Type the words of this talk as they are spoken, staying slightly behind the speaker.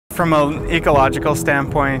From an ecological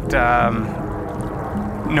standpoint,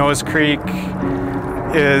 Nose Creek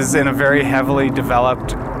is in a very heavily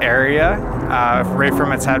developed area, right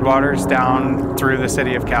from its headwaters down through the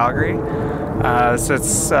city of Calgary. So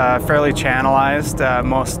it's fairly channelized.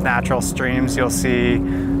 Most natural streams you'll see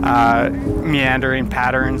meandering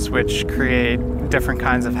patterns which create different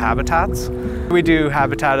kinds of habitats. We do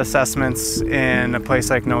habitat assessments in a place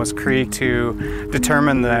like Nose Creek to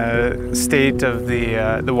determine the state of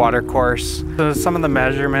the water course. So some of the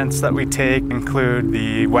measurements that we take include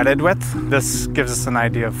the wetted width. This gives us an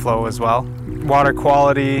idea of flow as well. Water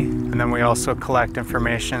quality, and then we also collect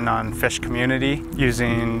information on fish community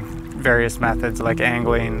using various methods like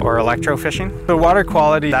angling or electrofishing. So water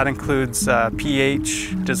quality, that includes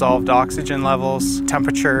pH, dissolved oxygen levels,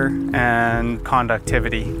 temperature, and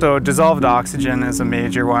conductivity. So dissolved oxygen is a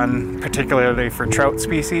major one, particularly for trout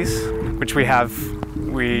species, which we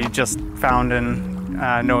just found in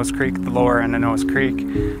Nose Creek. The lower end of Nose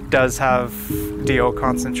Creek does have DO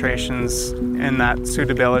concentrations in that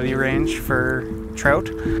suitability range for trout.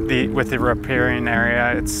 With the riparian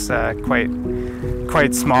area, it's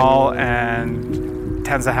quite small and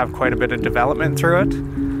tends to have quite a bit of development through it.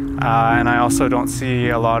 And I also don't see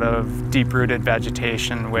a lot of deep-rooted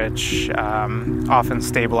vegetation which often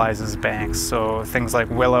stabilizes banks. So things like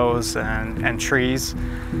willows and trees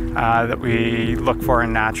that we look for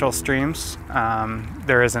in natural streams,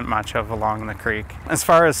 there isn't much of along the creek. As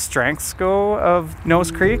far as strengths go of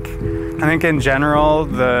Nose Creek, I think in general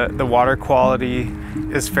the water quality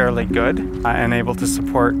is fairly good and able to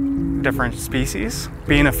support different species.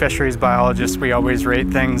 Being a fisheries biologist, we always rate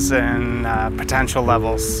things in potential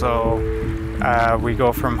levels. So we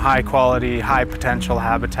go from high quality, high potential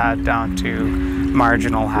habitat down to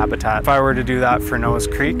marginal habitat. If I were to do that for Nose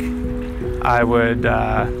Creek, I would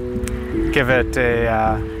give it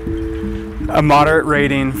a moderate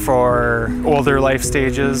rating for older life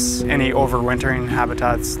stages. Any overwintering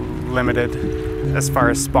habitats limited as far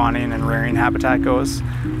as spawning and rearing habitat goes.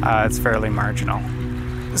 It's fairly marginal.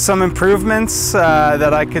 Some improvements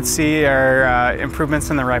that I could see are improvements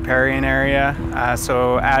in the riparian area.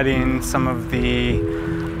 So adding some of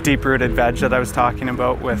the deep-rooted veg that I was talking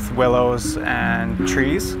about with willows and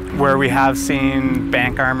trees. Where we have seen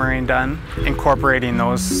bank armoring done, incorporating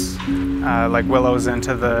those like willows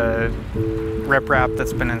into the riprap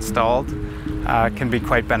that's been installed can be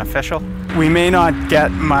quite beneficial. We may not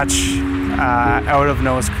get much out of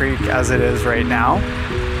Nose Creek as it is right now,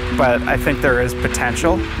 but I think there is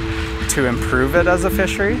potential to improve it as a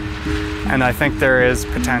fishery, and I think there is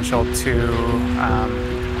potential to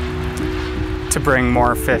bring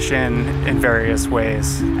more fish in various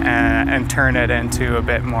ways and turn it into a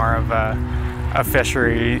bit more of a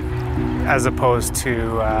fishery as opposed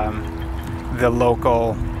to the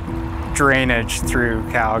local drainage through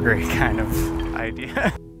Calgary kind of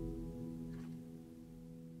idea.